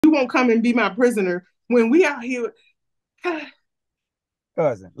you won't come and be my prisoner when we out here.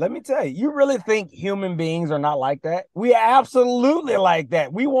 Cousin, let me tell you, you really think human beings are not like that? We are absolutely like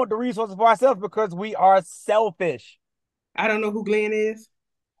that. We want the resources for ourselves because we are selfish. I don't know who Glenn is.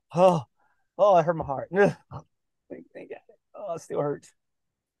 Oh, oh, it hurt my heart. Oh, it still hurts.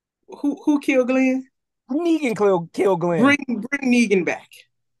 Who killed Glenn? Negan killed Glenn. Bring Negan back.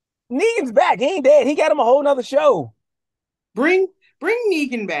 Negan's back. He ain't dead. He got him a whole nother show. Bring bring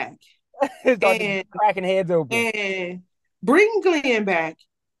Negan back Start and cracking heads open. and bring Glenn back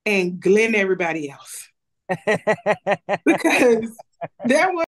and Glenn everybody else because that was